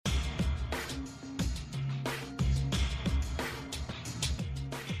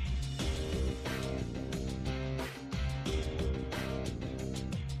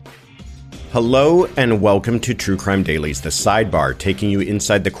Hello and welcome to True Crime Daily's The Sidebar, taking you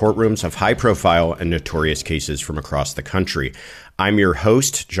inside the courtrooms of high-profile and notorious cases from across the country. I'm your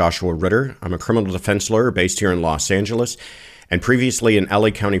host, Joshua Ritter. I'm a criminal defense lawyer based here in Los Angeles and previously an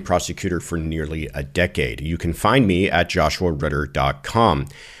LA County prosecutor for nearly a decade. You can find me at joshuaritter.com.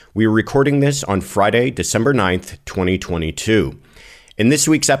 We are recording this on Friday, December 9th, 2022. In this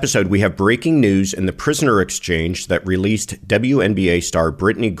week's episode, we have breaking news in the prisoner exchange that released WNBA star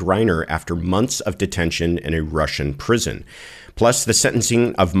Brittany Griner after months of detention in a Russian prison, plus the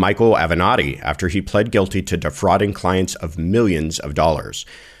sentencing of Michael Avenatti after he pled guilty to defrauding clients of millions of dollars.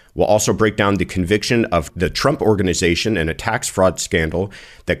 We'll also break down the conviction of the Trump Organization in a tax fraud scandal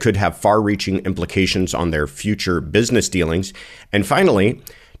that could have far-reaching implications on their future business dealings. And finally,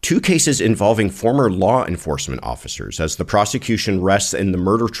 two cases involving former law enforcement officers as the prosecution rests in the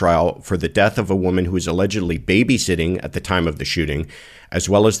murder trial for the death of a woman who was allegedly babysitting at the time of the shooting, as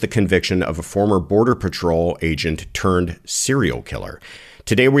well as the conviction of a former Border Patrol agent turned serial killer.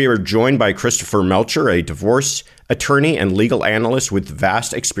 Today, we are joined by Christopher Melcher, a divorce attorney and legal analyst with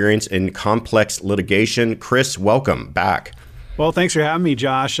vast experience in complex litigation. Chris, welcome back. Well, thanks for having me,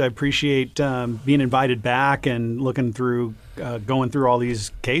 Josh. I appreciate being invited back and going through all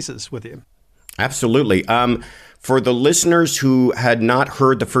these cases with you. Absolutely. For the listeners who had not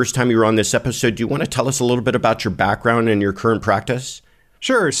heard the first time you were on this episode, do you want to tell us a little bit about your background and your current practice?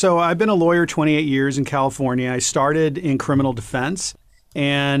 Sure. So I've been a lawyer 28 years in California. I started in criminal defense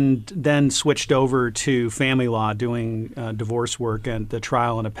and then switched over to family law, doing divorce work at the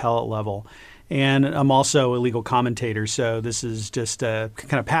trial and appellate level. And I'm also a legal commentator, so this is just a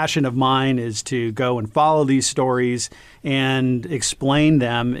kind of passion of mine, is to go and follow these stories and explain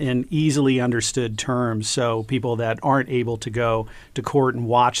them in easily understood terms so people that aren't able to go to court and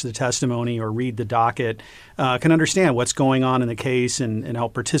watch the testimony or read the docket can understand what's going on in the case and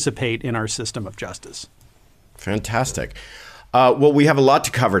help participate in our system of justice. Fantastic. Well, we have a lot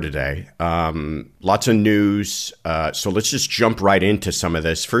to cover today, lots of news, so let's just jump right into some of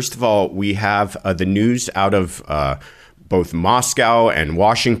this. First of all, we have the news out of both Moscow and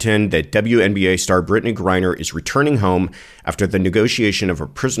Washington that WNBA star Brittany Griner is returning home after the negotiation of a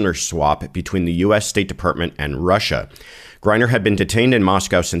prisoner swap between the U.S. State Department and Russia. Griner had been detained in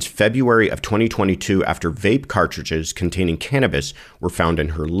Moscow since February of 2022 after vape cartridges containing cannabis were found in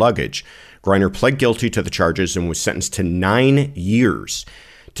her luggage. Griner pled guilty to the charges and was sentenced to 9 years.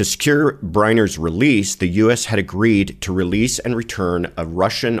 To secure Griner's release, the U.S. had agreed to release and return a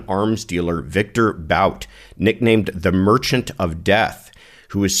Russian arms dealer, Viktor Bout, nicknamed the Merchant of Death,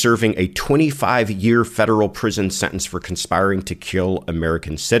 who is serving a 25-year federal prison sentence for conspiring to kill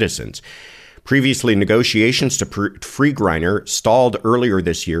American citizens. Previously, negotiations to free Griner stalled earlier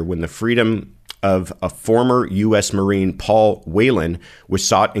this year when the freedom of a former U.S. Marine, Paul Whelan, was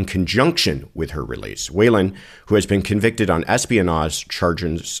sought in conjunction with her release. Whelan, who has been convicted on espionage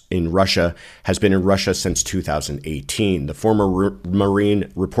charges in Russia, has been in Russia since 2018. The former Marine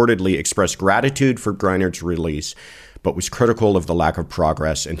reportedly expressed gratitude for Griner's release, but was critical of the lack of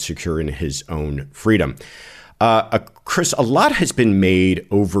progress in securing his own freedom. Chris, a lot has been made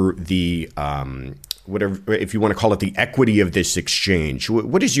over the whatever, if you want to call it, the equity of this exchange.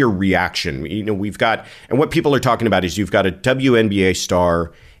 What is your reaction? You know, we've got, and what people are talking about is you've got a WNBA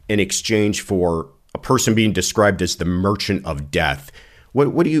star in exchange for a person being described as the Merchant of Death.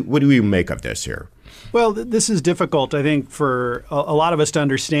 What do you make of this here? Well, this is difficult, I think, for a lot of us to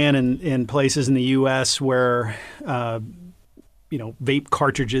understand in places in the U.S. where vape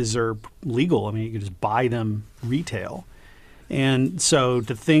cartridges are legal. I mean, you can just buy them retail. And so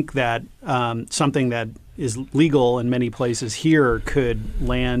to think that something that is legal in many places here could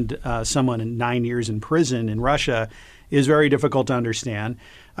land someone in 9 years in prison in Russia is very difficult to understand.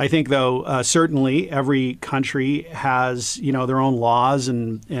 I think, though, certainly every country has, their own laws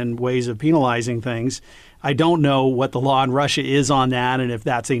and ways of penalizing things. I don't know what the law in Russia is on that and if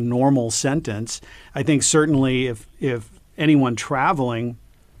that's a normal sentence. I think certainly if anyone traveling,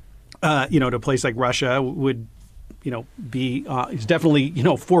 to a place like Russia would is definitely,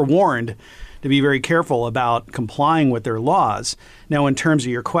 forewarned to be very careful about complying with their laws. Now, in terms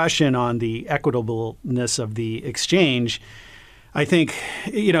of your question on the equitableness of the exchange, I think,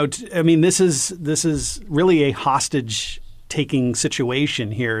 this is really a hostage-taking situation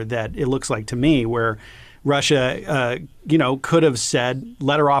here that it looks like to me, where Russia, could have said,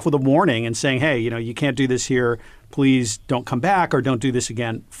 let her off with a warning and saying, hey, you can't do this here. Please don't come back or don't do this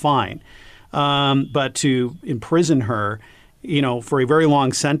again. Fine. But to imprison her, for a very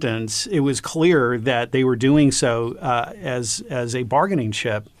long sentence, it was clear that they were doing so as a bargaining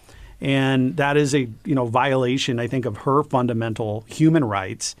chip. And that is a violation, I think, of her fundamental human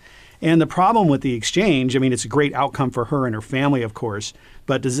rights. And the problem with the exchange, I mean, it's a great outcome for her and her family, of course,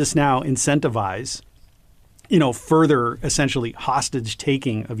 but does this now incentivize, further essentially hostage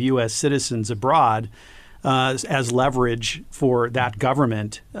taking of U.S. citizens abroad as leverage for that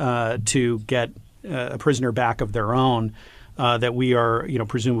government to get a prisoner back of their own that we are,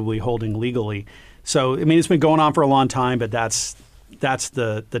 presumably holding legally? So, I mean, it's been going on for a long time, but that's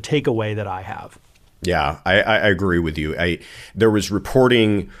the takeaway that I have. Yeah, I agree with you. There was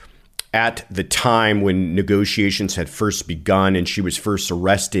reporting at the time when negotiations had first begun and she was first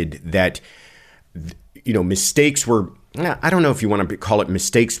arrested that, mistakes were, I don't know if you want to call it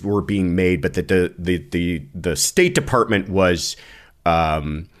mistakes were being made, but that the State Department was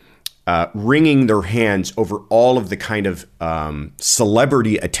wringing their hands over all of the kind of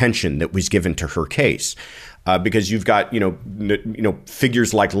celebrity attention that was given to her case. Because you've got,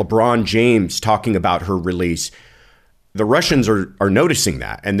 figures like LeBron James talking about her release. The Russians are noticing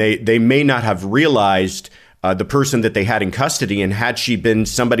that, and they may not have realized the person that they had in custody. And had she been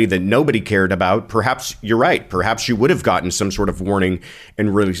somebody that nobody cared about, perhaps you're right. Perhaps she would have gotten some sort of warning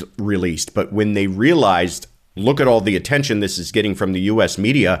and released. But when they realized, look at all the attention this is getting from the U.S.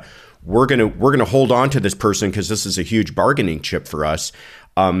 media, we're gonna hold on to this person because this is a huge bargaining chip for us.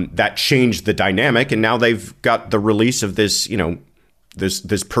 That changed the dynamic, and now they've got the release of this,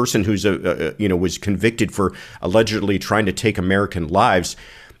 this person who's was convicted for allegedly trying to take American lives.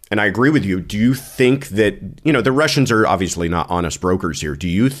 And I agree with you. Do you think that, the Russians are obviously not honest brokers here. Do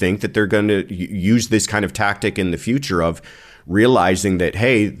you think that they're going to use this kind of tactic in the future of realizing that,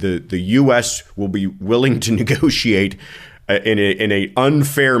 hey, the U.S. will be willing to negotiate in a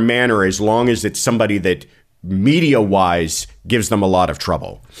unfair manner as long as it's somebody that media-wise gives them a lot of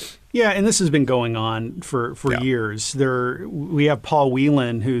trouble? Yeah, and this has been going on for years. We have Paul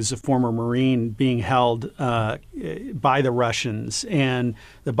Whelan, who's a former Marine, being held by the Russians, and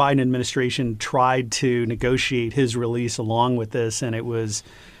the Biden administration tried to negotiate his release along with this, and it was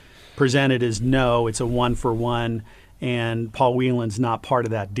presented as no, it's a one-for-one, and Paul Whelan's not part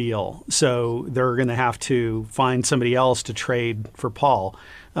of that deal. So they're going to have to find somebody else to trade for Paul.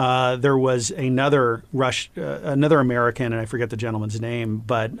 There was another American, and I forget the gentleman's name,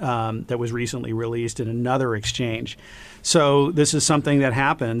 but that was recently released in another exchange. So this is something that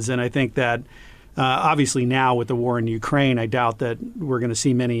happens, and I think that obviously now with the war in Ukraine, I doubt that we're going to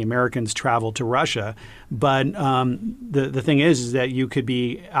see many Americans travel to Russia. But the thing is that you could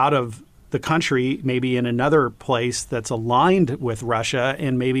be out of the country, maybe in another place that's aligned with Russia,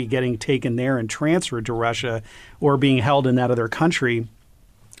 and maybe getting taken there and transferred to Russia, or being held in that other country.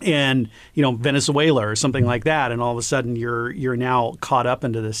 And, Venezuela or something like that. And all of a sudden you're now caught up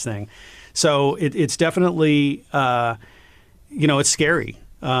into this thing. So it's definitely, it's scary,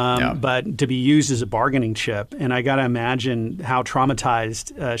 but to be used as a bargaining chip. And I got to imagine how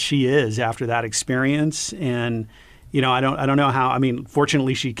traumatized she is after that experience. And, I don't know how. I mean,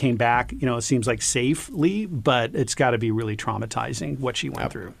 fortunately, she came back, it seems like safely, but it's got to be really traumatizing what she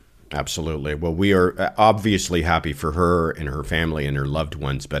went through. Absolutely. Well, we are obviously happy for her and her family and her loved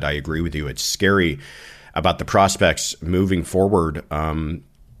ones, but I agree with you. It's scary about the prospects moving forward and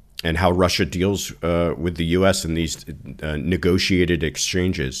how Russia deals with the U.S. in these negotiated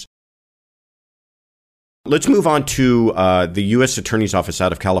exchanges. Let's move on to the U.S. Attorney's Office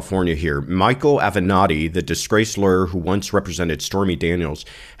out of California here. Michael Avenatti, the disgraced lawyer who once represented Stormy Daniels,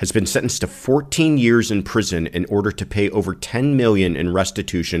 has been sentenced to 14 years in prison in order to pay over $10 million in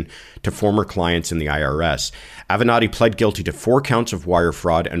restitution to former clients in the IRS. Avenatti pled guilty to 4 counts of wire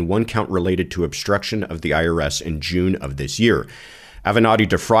fraud and 1 count related to obstruction of the IRS in June of this year. Avenatti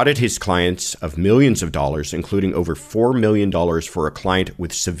defrauded his clients of millions of dollars, including over $4 million for a client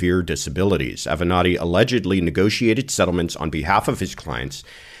with severe disabilities. Avenatti allegedly negotiated settlements on behalf of his clients,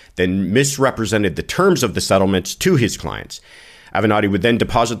 then misrepresented the terms of the settlements to his clients. Avenatti would then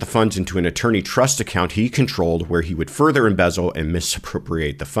deposit the funds into an attorney trust account he controlled, where he would further embezzle and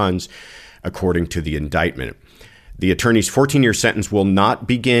misappropriate the funds, according to the indictment. The attorney's 14-year sentence will not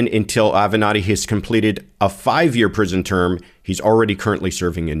begin until Avenatti has completed a 5-year prison term. He's already currently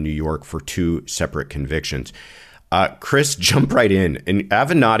serving in New York for 2 separate convictions. Chris, jump right in. And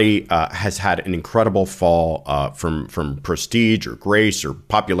Avenatti has had an incredible fall from prestige or grace or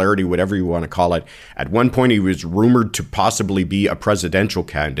popularity, whatever you want to call it. At one point, he was rumored to possibly be a presidential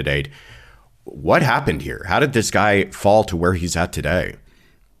candidate. What happened here? How did this guy fall to where he's at today?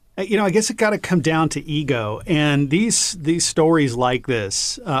 I guess it got to come down to ego. And these stories like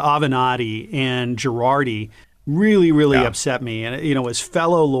this, Avenatti and Girardi, really upset me. And, as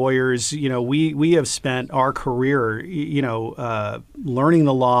fellow lawyers, we have spent our career, learning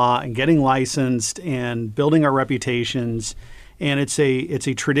the law and getting licensed and building our reputations. and it's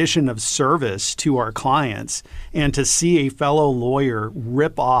a tradition of service to our clients. And to see a fellow lawyer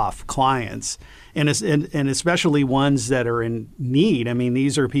rip off clients, and especially ones that are in need. I mean,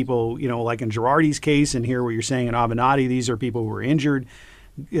 these are people, like in Girardi's case, and here what you're saying in Avenatti, these are people who were injured.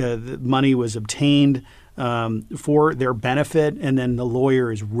 The money was obtained for their benefit, and then the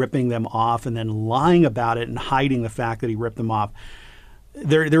lawyer is ripping them off and then lying about it and hiding the fact that he ripped them off.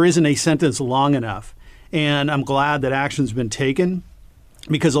 There isn't a sentence long enough. And I'm glad that action's been taken,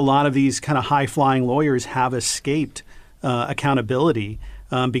 because a lot of these kind of high-flying lawyers have escaped accountability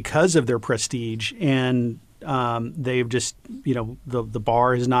because of their prestige, and they've just, the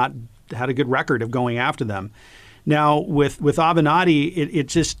bar has not had a good record of going after them. Now, with Avenatti,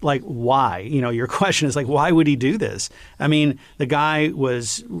 it's just like, why? Your question is like, why would he do this? I mean, the guy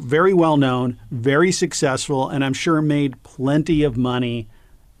was very well known, very successful, and I'm sure made plenty of money,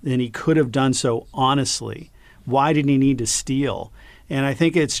 and he could have done so honestly. Why did he need to steal? And I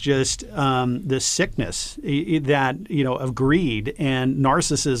think it's just the sickness that, of greed and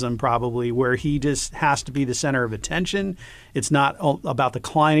narcissism, probably, where he just has to be the center of attention. It's not about the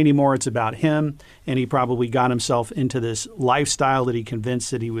client anymore. It's about him. And he probably got himself into this lifestyle that he convinced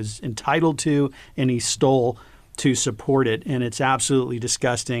that he was entitled to, and he stole to support it. And it's absolutely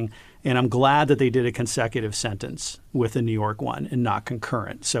disgusting. And I'm glad that they did a consecutive sentence with the New York one and not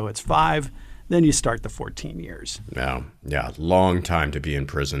concurrent. So it's 5. Then you start the 14 years. Yeah, long time to be in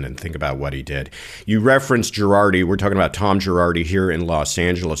prison, and think about what he did. You referenced Girardi. We're talking about Tom Girardi here in Los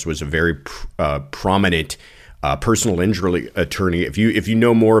Angeles, was a very prominent personal injury attorney. If you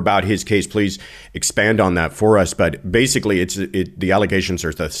know more about his case, please expand on that for us. But basically, the allegations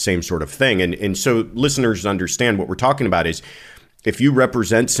are the same sort of thing. And so listeners understand what we're talking about is, if you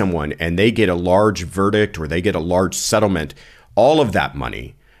represent someone and they get a large verdict or they get a large settlement, all of that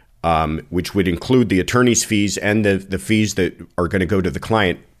money, which would include the attorney's fees and the fees that are going to go to the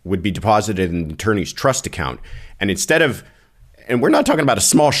client, would be deposited in the attorney's trust account. And and we're not talking about a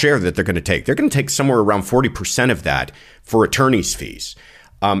small share that they're going to take somewhere around 40% of that for attorney's fees.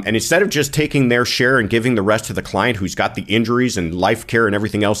 And instead of just taking their share and giving the rest to the client who's got the injuries and life care and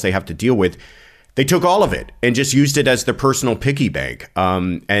everything else they have to deal with, they took all of it and just used it as their personal piggy bank.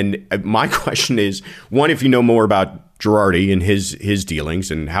 And my question is, one, if you know more about Girardi and his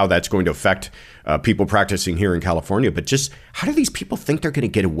dealings and how that's going to affect people practicing here in California, but just how do these people think they're going to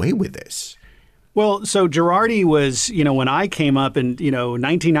get away with this? Well, so Girardi was, when I came up in,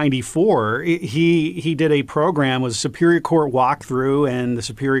 1994, he did a program, was a Superior Court walkthrough, and the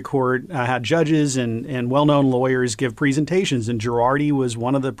Superior Court had judges and well-known lawyers give presentations, and Girardi was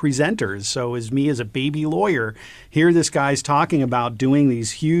one of the presenters. So as me as a baby lawyer, here this guy's talking about doing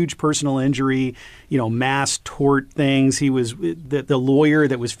these huge personal injury, mass tort things. He was the lawyer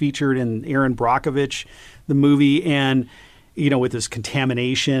that was featured in Aaron Brockovich, the movie, and with this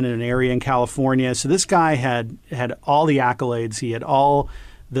contamination in an area in California. So this guy had all the accolades. He had all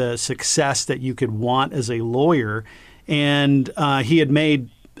the success that you could want as a lawyer. And he had made,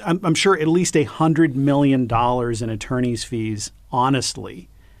 I'm sure, at least $100 million in attorney's fees, honestly.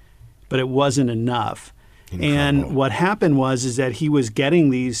 But it wasn't enough. Incredible. And what happened is that he was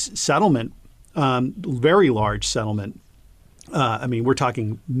getting these settlement, very large settlement. We're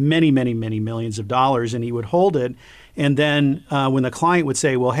talking many, many, many millions of dollars, and he would hold it. And then when the client would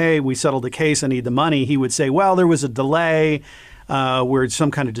say, well, hey, we settled the case, I need the money, he would say, well, there was a delay, where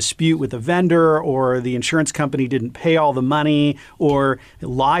some kind of dispute with the vendor, or the insurance company didn't pay all the money, or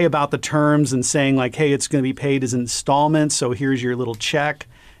lie about the terms and saying like, hey, it's going to be paid as installments, so here's your little check.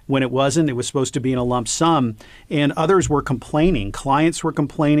 When it wasn't, it was supposed to be in a lump sum. And others were complaining. Clients were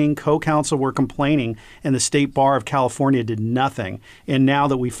complaining. Co-counsel were complaining. And the State Bar of California did nothing. And now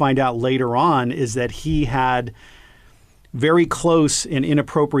that we find out later on is that he had very close and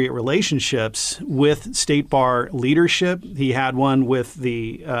inappropriate relationships with State Bar leadership. He had one with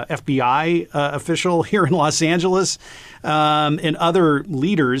the FBI official here in Los Angeles, and other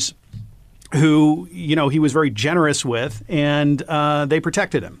leaders who, he was very generous with, and they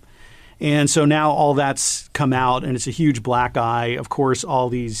protected him. And so now all that's come out, and it's a huge black eye. Of course, all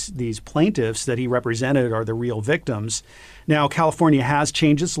these plaintiffs that he represented are the real victims. Now, California has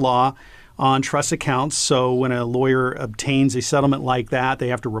changed its law on trust accounts. So when a lawyer obtains a settlement like that, they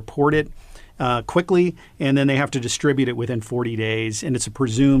have to report it quickly, and then they have to distribute it within 40 days. And it's a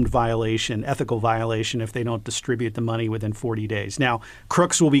presumed violation, ethical violation, if they don't distribute the money within 40 days. Now,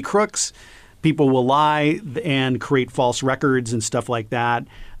 crooks will be crooks. People will lie and create false records and stuff like that.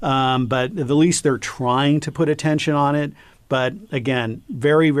 But at least they're trying to put attention on it. But again,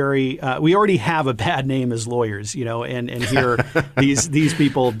 very, very, we already have a bad name as lawyers, and here these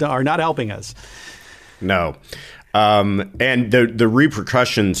people are not helping us. No. And the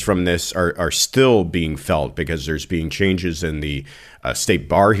repercussions from this are still being felt because there's being changes in the state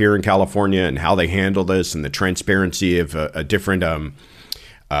bar here in California and how they handle this and the transparency of different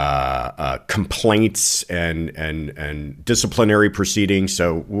complaints and disciplinary proceedings.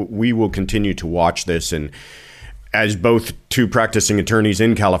 So we will continue to watch this, and as both two practicing attorneys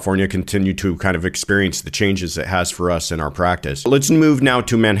in California continue to kind of experience the changes it has for us in our practice. Let's move now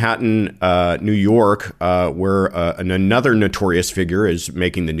to Manhattan, New York, where another notorious figure is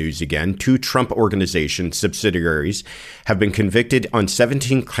making the news again. Two Trump Organization subsidiaries have been convicted on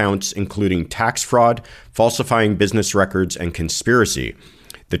 17 counts, including tax fraud, falsifying business records, and conspiracy.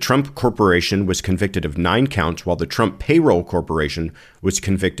 The Trump Corporation was convicted of 9 counts, while the Trump Payroll Corporation was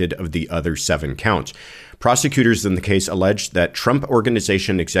convicted of the other 7 counts. Prosecutors in the case alleged that Trump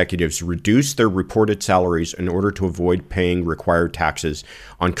Organization executives reduced their reported salaries in order to avoid paying required taxes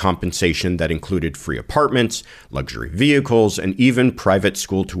on compensation that included free apartments, luxury vehicles, and even private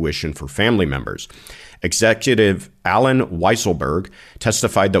school tuition for family members. Executive Alan Weisselberg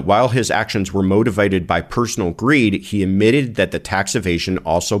testified that while his actions were motivated by personal greed, he admitted that the tax evasion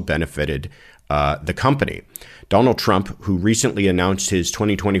also benefited the company. Donald Trump, who recently announced his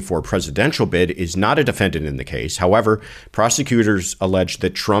 2024 presidential bid, is not a defendant in the case. However, prosecutors alleged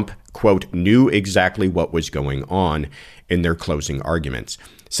that Trump, quote, knew exactly what was going on in their closing arguments.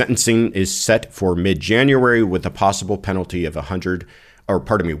 Sentencing is set for mid-January with a possible penalty of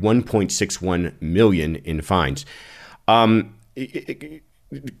 1.61 million in fines.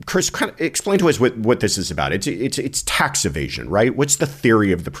 Chris, kind of explain to us what this is about. It's tax evasion, right? What's the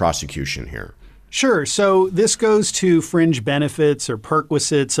theory of the prosecution here? Sure. So this goes to fringe benefits or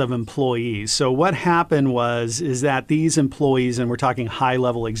perquisites of employees. So what happened is that these employees, and we're talking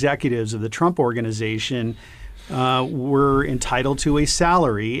high-level executives of the Trump Organization, were entitled to a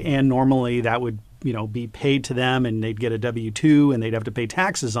salary, and normally that would be paid to them, and they'd get a W-2, and they'd have to pay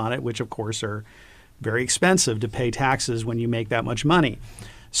taxes on it, which of course are very expensive to pay taxes when you make that much money.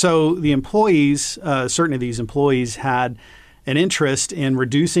 So the employees, certain of these employees, had an interest in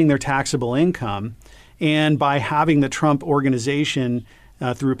reducing their taxable income, and by having the Trump Organization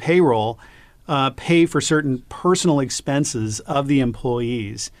through payroll pay for certain personal expenses of the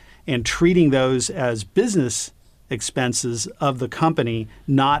employees and treating those as business expenses of the company,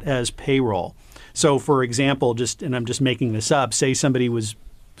 not as payroll. So, for example, and I'm just making this up, say somebody was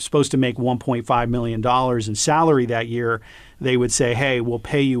supposed to make $1.5 million in salary that year, they would say, hey, we'll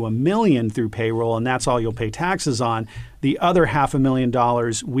pay you $1 million through payroll, and that's all you'll pay taxes on. The other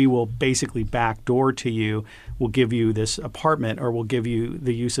 $500,000 we will basically backdoor to you. We'll give you this apartment, or we'll give you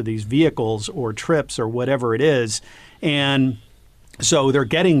the use of these vehicles or trips or whatever it is. And so they're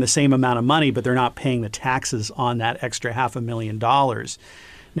getting the same amount of money, but they're not paying the taxes on that extra $500,000.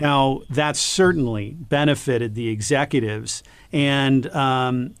 Now, that certainly benefited the executives and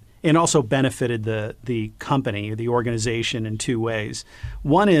also benefited the company, the organization, in two ways.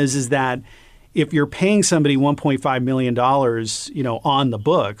 One is that if you're paying somebody $1.5 million, on the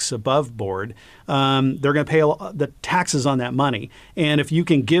books above board, they're going to pay the taxes on that money. And if you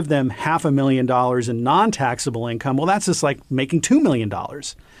can give them $500,000 in non-taxable income, well, that's just like making $2 million.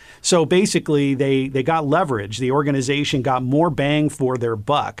 So basically, they got leverage. The organization got more bang for their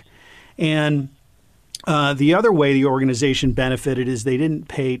buck. And the other way the organization benefited is they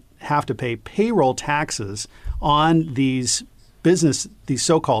didn't have to pay payroll taxes on these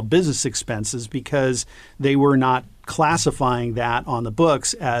so-called business expenses, because they were not classifying that on the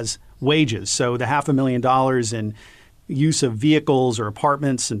books as wages. So the $500,000 in use of vehicles or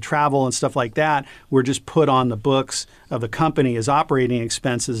apartments and travel and stuff like that were just put on the books of the company as operating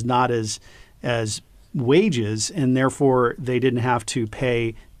expenses, not as wages, and therefore they didn't have to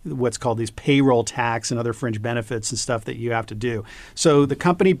pay what's called these payroll tax and other fringe benefits and stuff that you have to do. So the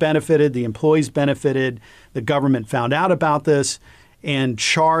company benefited, the employees benefited, the government found out about this and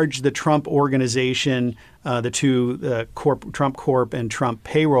charged the Trump Organization, the two, Trump Corp and Trump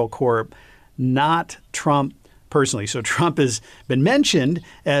Payroll Corp, not Trump personally. So Trump has been mentioned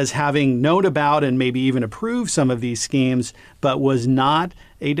as having known about and maybe even approved some of these schemes, but was not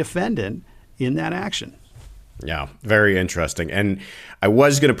a defendant in that action. Yeah, very interesting. And I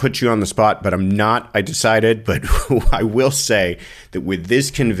was going to put you on the spot, but I'm not. I decided, but I will say that with this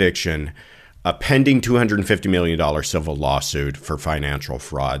conviction, a pending $250 million civil lawsuit for financial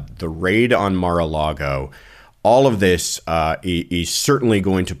fraud, the raid on Mar-a-Lago, all of this is certainly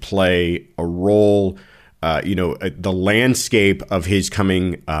going to play a role the landscape of his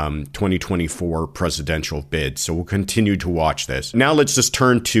coming 2024 presidential bid. So we'll continue to watch this. Now let's just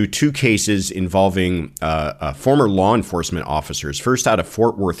turn to two cases involving former law enforcement officers. First, out of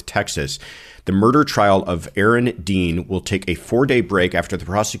Fort Worth, Texas, the murder trial of Aaron Dean will take a 4-day break after the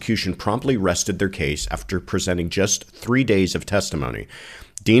prosecution promptly rested their case after presenting just 3 days of testimony.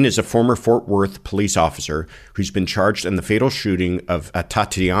 Dean is a former Fort Worth police officer who's been charged in the fatal shooting of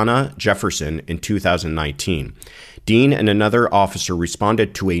Tatiana Jefferson in 2019. Dean and another officer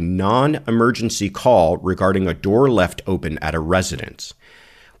responded to a non-emergency call regarding a door left open at a residence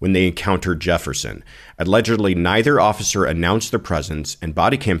when they encountered Jefferson. Allegedly, neither officer announced their presence, and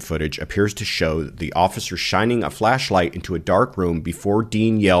body cam footage appears to show the officer shining a flashlight into a dark room before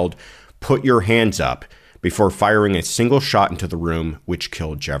Dean yelled, "Put your hands up," before firing a single shot into the room, which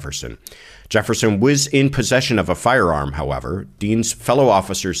killed Jefferson. Jefferson was in possession of a firearm, however. Dean's fellow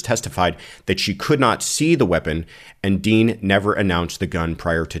officers testified that she could not see the weapon, and Dean never announced the gun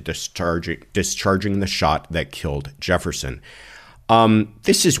prior to discharging the shot that killed Jefferson.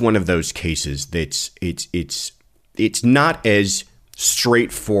 This is one of those cases that's it's not as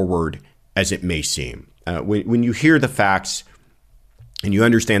straightforward as it may seem. When you hear the facts and you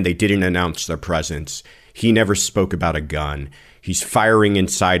understand they didn't announce their presence, he never spoke about a gun. He's firing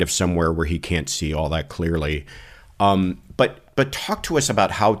inside of somewhere where he can't see all that clearly. But talk to us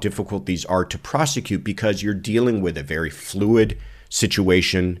about how difficult these are to prosecute, because you're dealing with a very fluid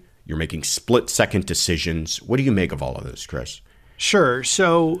situation. You're making split-second decisions. What do you make of all of this, Chris? Sure.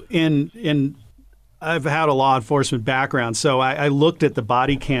 So I've had a law enforcement background, so I looked at the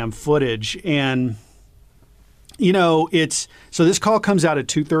body cam footage, and so this call comes out at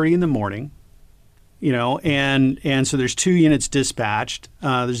 2:30 in the morning, and so there's 2 units dispatched.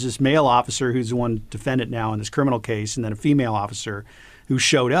 There's this male officer who's the one defendant now in this criminal case, and then a female officer who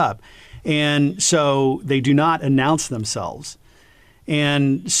showed up, and so they do not announce themselves.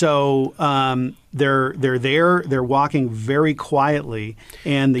 And so they're there. They're walking very quietly,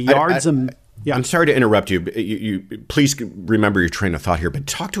 and the yards. I'm sorry to interrupt you. You please remember your train of thought here. But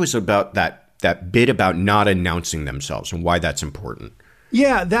talk to us about that bit about not announcing themselves and why that's important.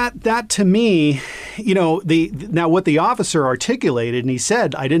 Yeah, that to me, now what the officer articulated, and he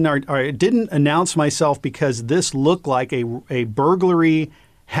said, I didn't announce myself because this looked like a burglary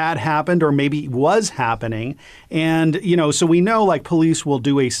had happened or maybe was happening. And, so we know like police will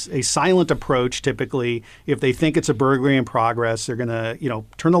do a silent approach typically. If they think it's a burglary in progress, they're going to,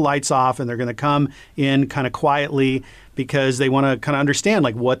 turn the lights off and they're going to come in kind of quietly because they want to kind of understand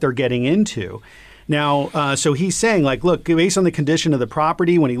like what they're getting into. Now, so he's saying like, look, based on the condition of the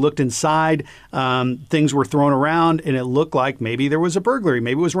property, when he looked inside, things were thrown around and it looked like maybe there was a burglary,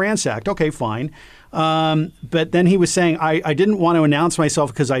 maybe it was ransacked. Okay, fine. But then he was saying, I didn't want to announce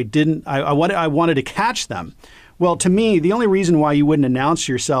myself because I wanted to catch them. Well, to me, the only reason why you wouldn't announce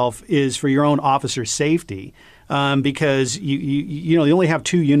yourself is for your own officer's safety. Because you only have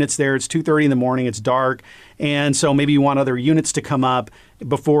 2 units there. It's 2:30 in the morning. It's dark. And so maybe you want other units to come up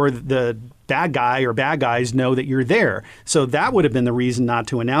before the bad guy or bad guys know that you're there. So that would have been the reason not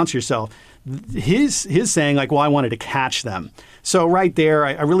to announce yourself. His saying like, well, I wanted to catch them. So right there,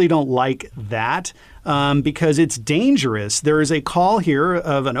 I really don't like that because it's dangerous. There is a call here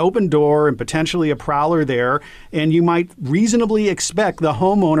of an open door and potentially a prowler there. And you might reasonably expect the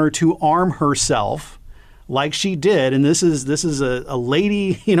homeowner to arm herself like she did. And this is a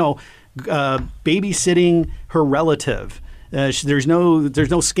lady, babysitting her relative. There's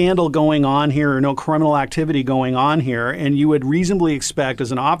no scandal going on here or no criminal activity going on here. And you would reasonably expect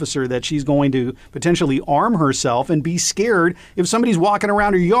as an officer that she's going to potentially arm herself and be scared if somebody's walking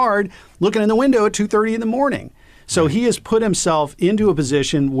around her yard looking in the window at 2:30 in the morning. So he has put himself into a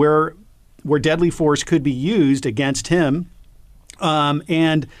position where deadly force could be used against him.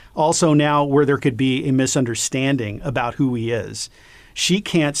 And also now where there could be a misunderstanding about who he is. She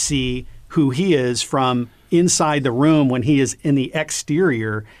can't see who he is from inside the room when he is in the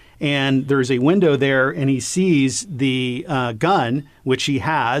exterior. And there's a window there and he sees the gun, which she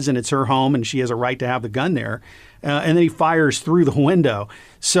has, and it's her home and she has a right to have the gun there. And then he fires through the window.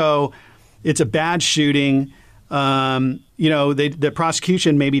 So it's a bad shooting. The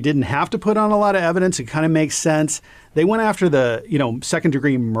prosecution maybe didn't have to put on a lot of evidence. It kind of makes sense. They went after the, second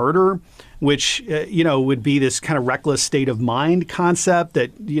degree murder, which, would be this kind of reckless state of mind concept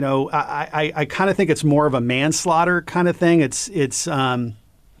that, I kind of think it's more of a manslaughter kind of thing.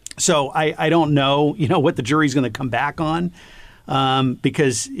 So I don't know, what the jury's going to come back on.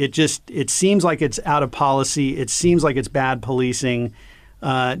 Because it seems like it's out of policy. It seems like it's bad policing.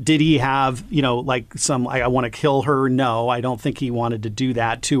 Did he have, I want to kill her? No, I don't think he wanted to do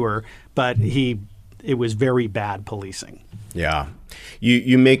that to her, but he it was very bad policing. Yeah.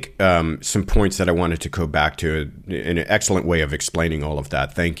 You make some points that I wanted to go back to, an excellent way of explaining all of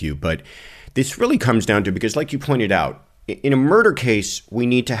that. Thank you. But this really comes down to, because like you pointed out, in a murder case, we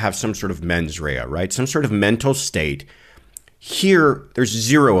need to have some sort of mens rea, right? Some sort of mental state. Here, there's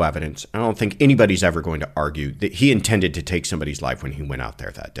zero evidence. I don't think anybody's ever going to argue that he intended to take somebody's life when he went out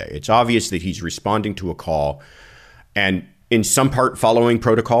there that day. It's obvious that he's responding to a call and in some part following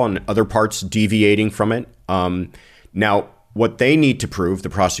protocol and other parts deviating from it. Now, what they need to prove, the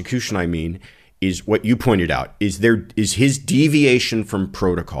prosecution I mean, is what you pointed out, is his deviation from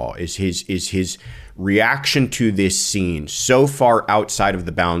protocol, is his reaction to this scene so far outside of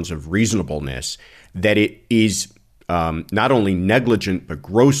the bounds of reasonableness that it is not only negligent, but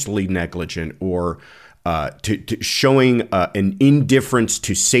grossly negligent, or to showing an indifference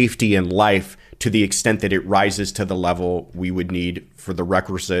to safety and life to the extent that it rises to the level we would need for the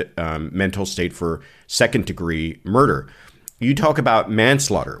requisite mental state for second-degree murder. You talk about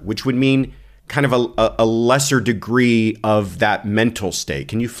manslaughter, which would mean kind of a lesser degree of that mental state.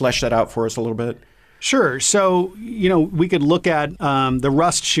 Can you flesh that out for us a little bit? Sure. So, we could look at the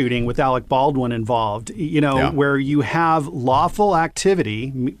Rust shooting with Alec Baldwin involved, where you have lawful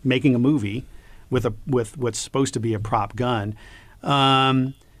activity, making a movie with what's supposed to be a prop gun,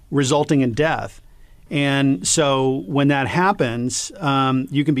 resulting in death. And so when that happens,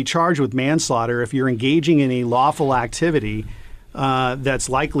 you can be charged with manslaughter if you're engaging in a lawful activity that's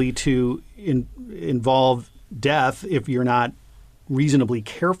likely to involve death if you're not reasonably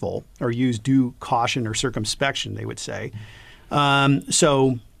careful or use due caution or circumspection, they would say.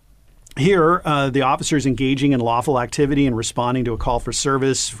 So here, the officer is engaging in lawful activity and responding to a call for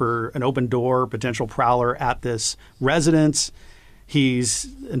service for an open door potential prowler at this residence. He's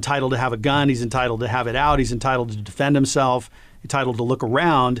entitled to have a gun. He's entitled to have it out. He's entitled to defend himself, entitled to look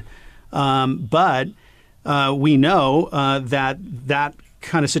around. But we know that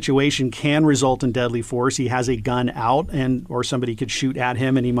kind of situation can result in deadly force. He has a gun out, or somebody could shoot at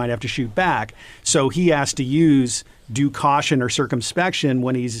him and he might have to shoot back. So he has to use due caution or circumspection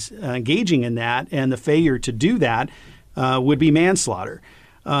when he's engaging in that. And the failure to do that would be manslaughter,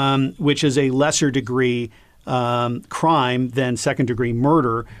 which is a lesser degree crime than second-degree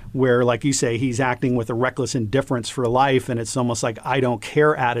murder, where, like you say, he's acting with a reckless indifference for life, and it's almost like I don't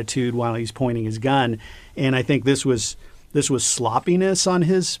care attitude while he's pointing his gun. And I think this was sloppiness on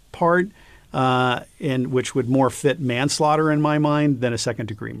his part, and which would more fit manslaughter in my mind than a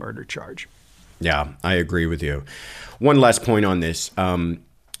second-degree murder charge. Yeah, I agree with you. One last point on this: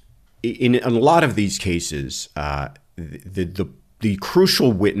 in a lot of these cases, the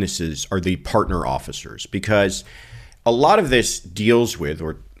crucial witnesses are the partner officers, because a lot of this deals with,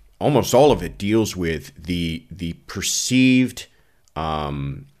 or almost all of it deals with, the perceived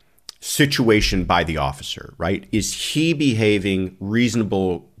situation by the officer, right? Is he behaving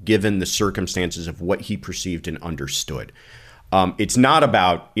reasonable given the circumstances of what he perceived and understood? It's not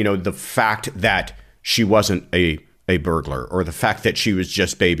about, the fact that she wasn't a burglar, or the fact that she was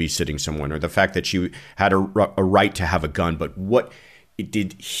just babysitting someone, or the fact that she had a right to have a gun, but what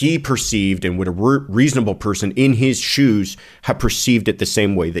did he perceived, and would a reasonable person in his shoes have perceived it the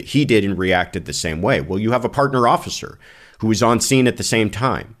same way that he did and reacted the same way? Well, you have a partner officer who was on scene at the same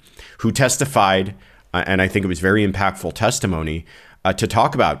time, who testified, and I think it was very impactful testimony, to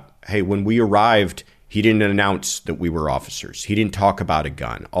talk about, hey, when we arrived, he didn't announce that we were officers. He didn't talk about a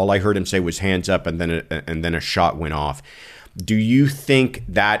gun. All I heard him say was hands up, and then a shot went off. Do you think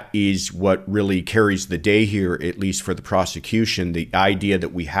that is what really carries the day here, at least for the prosecution, the idea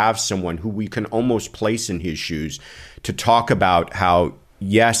that we have someone who we can almost place in his shoes to talk about how,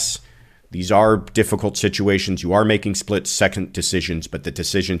 yes, these are difficult situations, you are making split-second decisions, but the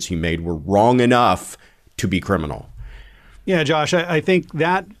decisions he made were wrong enough to be criminal? Yeah, Josh, I think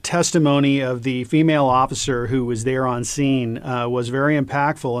that testimony of the female officer who was there on scene was very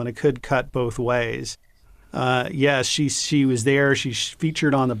impactful, and it could cut both ways. Yes, she was there. She's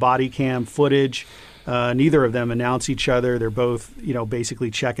featured on the body cam footage. Neither of them announce each other. They're both,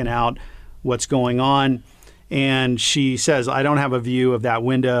 basically checking out what's going on. And she says, I don't have a view of that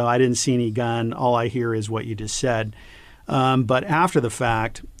window. I didn't see any gun. All I hear is what you just said. But after the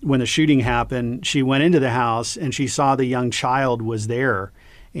fact, when the shooting happened, she went into the house and she saw the young child was there,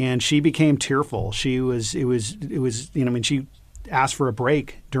 and she became tearful. She asked for a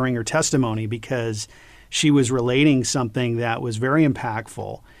break during her testimony because she was relating something that was very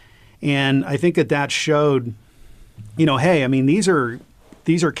impactful. And I think that showed, hey,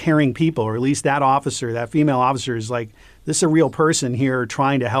 these are caring people, or at least that officer, that female officer, is like, this is a real person here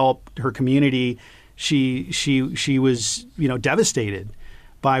trying to help her community. She was, devastated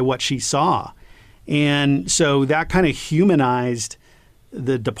by what she saw. And so that kind of humanized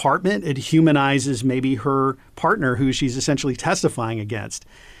the department. It humanizes maybe her partner who she's essentially testifying against.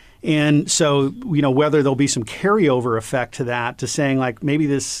 And so, whether there'll be some carryover effect to that, to saying like maybe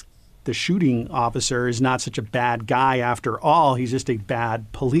the shooting officer is not such a bad guy after all. He's just a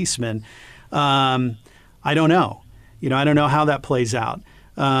bad policeman. I don't know. I don't know how that plays out.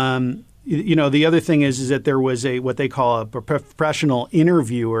 The other thing is that there was what they call a professional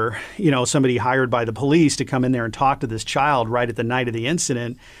interviewer, somebody hired by the police to come in there and talk to this child right at the night of the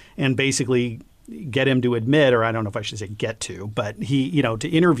incident and basically get him to admit, or I don't know if I should say get to, but he, to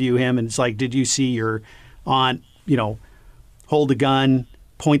interview him. And it's like, did you see your aunt, hold the gun,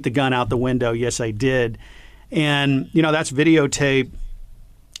 point the gun out the window? Yes, I did. And, that's videotape.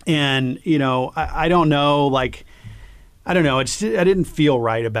 And, I don't know, like, I don't know. I didn't feel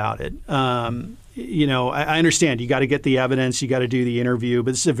right about it. I understand you got to get the evidence, you got to do the interview,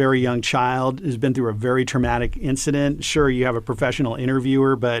 but this is a very young child who's been through a very traumatic incident. Sure, you have a professional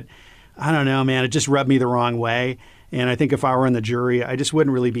interviewer, but I don't know, man. It just rubbed me the wrong way. And I think if I were in the jury, I just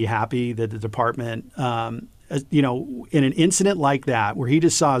wouldn't really be happy that the department, in an incident like that, where he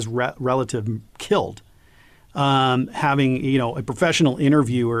just saw his relative killed, having, a professional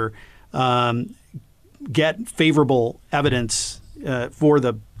interviewer get favorable evidence for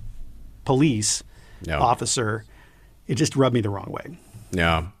the police officer, it just rubbed me the wrong way.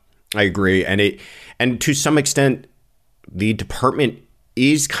 Yeah, I agree. And to some extent, the department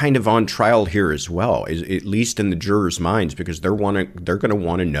is kind of on trial here as well, at least in the jurors' minds, because they're going to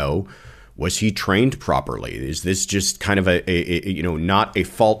want to know, was he trained properly? Is this just kind of not a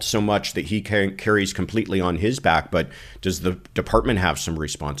fault so much that he carries completely on his back, but does the department have some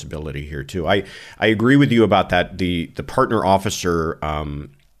responsibility here too? I agree with you about that. The partner officer,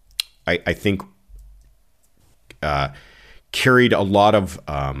 I think, carried a lot of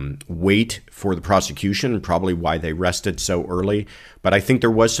weight for the prosecution, probably why they rested so early. But I think there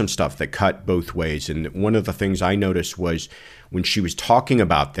was some stuff that cut both ways. And one of the things I noticed was when she was talking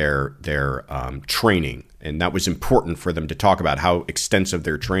about their training, and that was important for them to talk about how extensive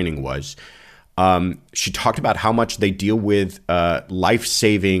their training was. She talked about how much they deal with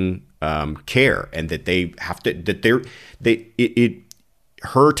life-saving care, and that they have to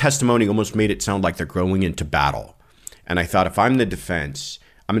her testimony almost made it sound like they're going into battle. And I thought, if I'm the defense,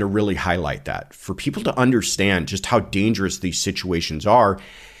 I'm going to really highlight that for people to understand just how dangerous these situations are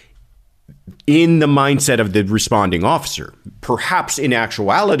in the mindset of the responding officer. Perhaps in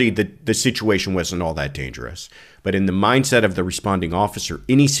actuality, the situation wasn't all that dangerous, but in the mindset of the responding officer,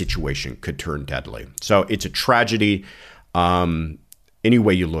 any situation could turn deadly. So it's a tragedy any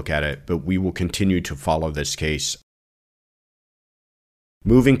way you look at it, but we will continue to follow this case.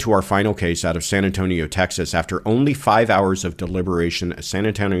 Moving to our final case out of San Antonio, Texas, after only 5 hours of deliberation, a San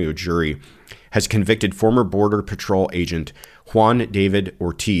Antonio jury has convicted former Border Patrol agent Juan David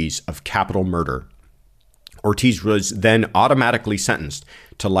Ortiz of capital murder. Ortiz was then automatically sentenced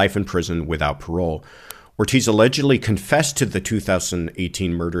to life in prison without parole. Ortiz allegedly confessed to the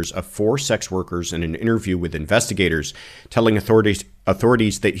 2018 murders of 4 sex workers in an interview with investigators, telling authorities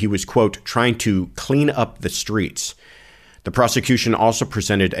that he was, quote, trying to clean up the streets. The prosecution also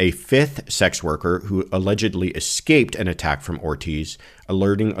presented a 5th sex worker who allegedly escaped an attack from Ortiz,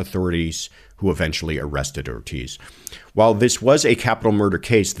 alerting authorities who eventually arrested Ortiz. While this was a capital murder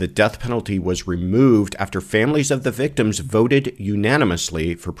case, the death penalty was removed after families of the victims voted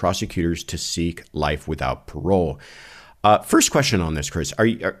unanimously for prosecutors to seek life without parole. First question on this, Chris. Are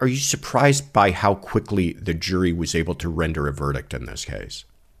you surprised by how quickly the jury was able to render a verdict in this case?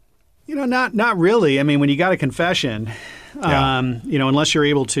 Not really. I mean, when you got a confession, unless you're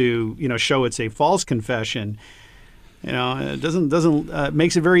able to, show it's a false confession, it doesn't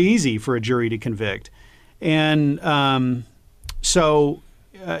makes it very easy for a jury to convict. And and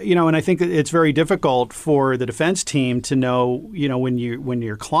I think that it's very difficult for the defense team to know, when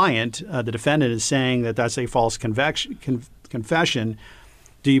your client, the defendant, is saying that that's a false confession,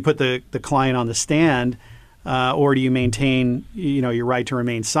 do you put the client on the stand? Or do you maintain, your right to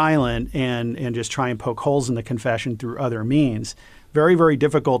remain silent and just try and poke holes in the confession through other means? Very, very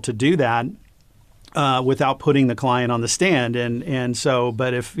difficult to do that without putting the client on the stand. And so,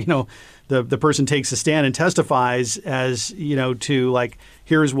 but if the person takes the stand and testifies as to like,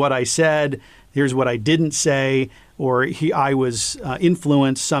 here's what I said, here's what I didn't say, or I was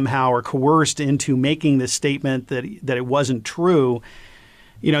influenced somehow or coerced into making this statement that it wasn't true.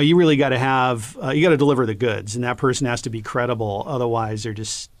 You really got to have, you got to deliver the goods, and that person has to be credible. Otherwise, they're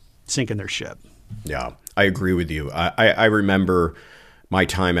just sinking their ship. Yeah, I agree with you. I remember my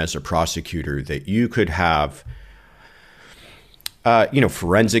time as a prosecutor that you could have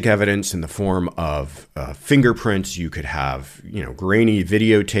forensic evidence in the form of fingerprints. You could have, grainy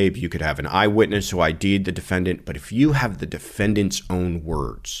videotape. You could have an eyewitness who ID'd the defendant. But if you have the defendant's own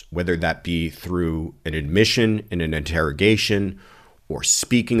words, whether that be through an admission in an interrogation or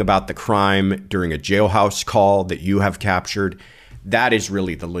speaking about the crime during a jailhouse call that you have captured, that is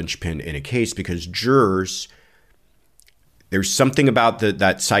really the linchpin in a case, because jurors, there's something about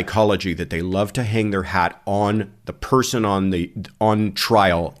that psychology that they love to hang their hat on the person on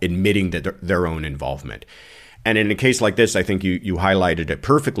trial admitting that their own involvement. And in a case like this, I think you highlighted it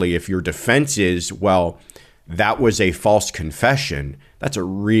perfectly. If your defense is, well, that was a false confession, that's a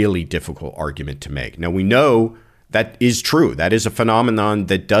really difficult argument to make. Now, we know that is true. That is a phenomenon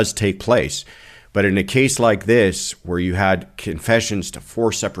that does take place. But in a case like this, where you had confessions to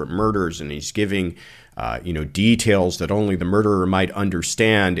 4 separate murders and he's giving details that only the murderer might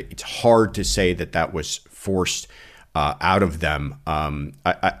understand, it's hard to say that was forced out of them.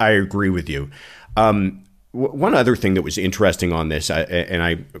 I agree with you. One other thing that was interesting on this, and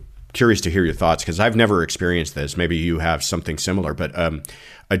I'm curious to hear your thoughts, because I've never experienced this. Maybe you have something similar, but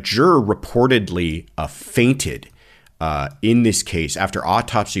a juror reportedly fainted in this case after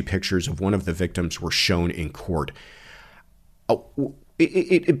autopsy pictures of one of the victims were shown in court.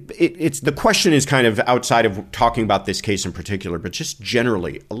 It's the question is kind of outside of talking about this case in particular, but just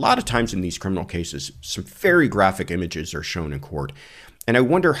generally, a lot of times in these criminal cases, some very graphic images are shown in court, and I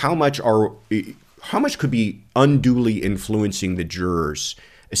wonder how much could be unduly influencing the jurors,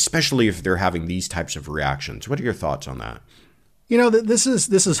 especially if they're having these types of reactions. What are your thoughts on that? This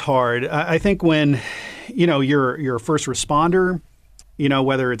is hard. I think when, you're a first responder,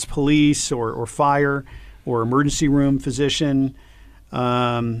 whether it's police or fire or emergency room physician,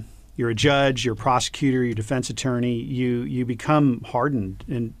 you're a judge, you're a prosecutor, you're a defense attorney, you become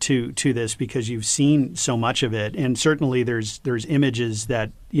hardened to this because you've seen so much of it. And certainly there's images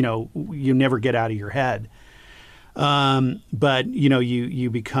that, you never get out of your head. But, you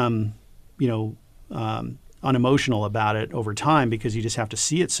become, unemotional about it over time because you just have to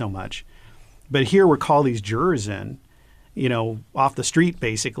see it so much. But here we're calling these jurors in, off the street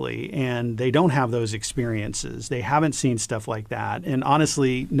basically, and they don't have those experiences. They haven't seen stuff like that. And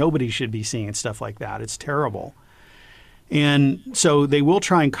honestly, nobody should be seeing stuff like that. It's terrible. And so they will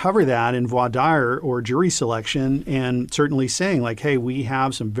try and cover that in voir dire or jury selection, and certainly saying like, hey, we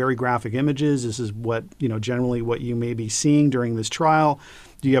have some very graphic images. This is what, generally what you may be seeing during this trial.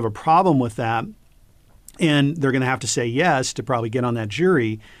 Do you have a problem with that? And they're going to have to say yes to probably get on that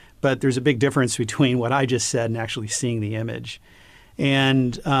jury. But there's a big difference between what I just said and actually seeing the image.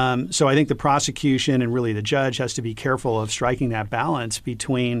 And so I think the prosecution and really the judge has to be careful of striking that balance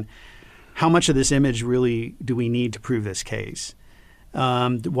between how much of this image really do we need to prove this case?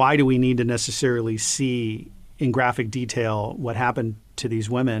 Why do we need to necessarily see in graphic detail what happened to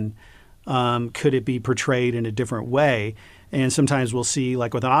these women? Could it be portrayed in a different way? And sometimes we'll see,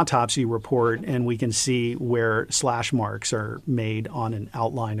 like with an autopsy report, and we can see where slash marks are made on an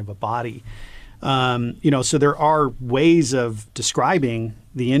outline of a body. So there are ways of describing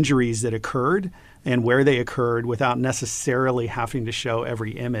the injuries that occurred and where they occurred without necessarily having to show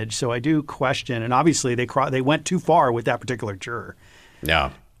every image. So I do question, and obviously they went too far with that particular juror.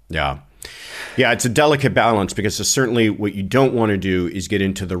 Yeah. It's a delicate balance, because certainly what you don't want to do is get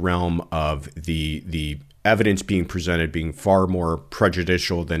into the realm of the evidence being presented being far more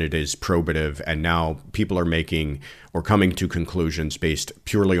prejudicial than it is probative, and now people are making or coming to conclusions based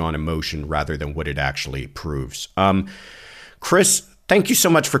purely on emotion rather than what it actually proves. Chris, thank you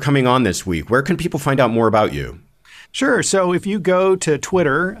so much for coming on this week. Where can people find out more about you? Sure. So if you go to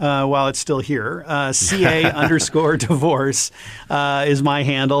Twitter, while it's still here, CA_divorce is my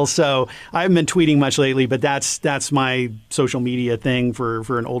handle. So I haven't been tweeting much lately, but that's my social media thing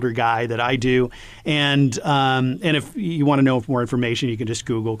for an older guy that I do. And if you want to know more information, you can just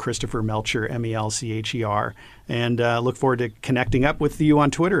Google Christopher Melcher, Melcher, and look forward to connecting up with you on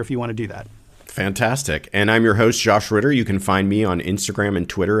Twitter if you want to do that. Fantastic. And I'm your host, Josh Ritter. You can find me on Instagram and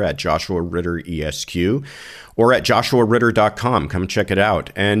Twitter at Joshua Ritter ESQ or at joshuaritter.com. Come check it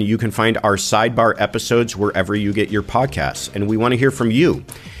out. And you can find our Sidebar episodes wherever you get your podcasts. And we want to hear from you.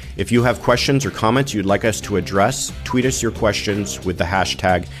 If you have questions or comments you'd like us to address, tweet us your questions with the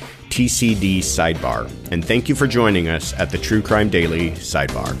hashtag TCD Sidebar. And thank you for joining us at the True Crime Daily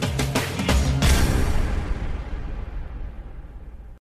Sidebar.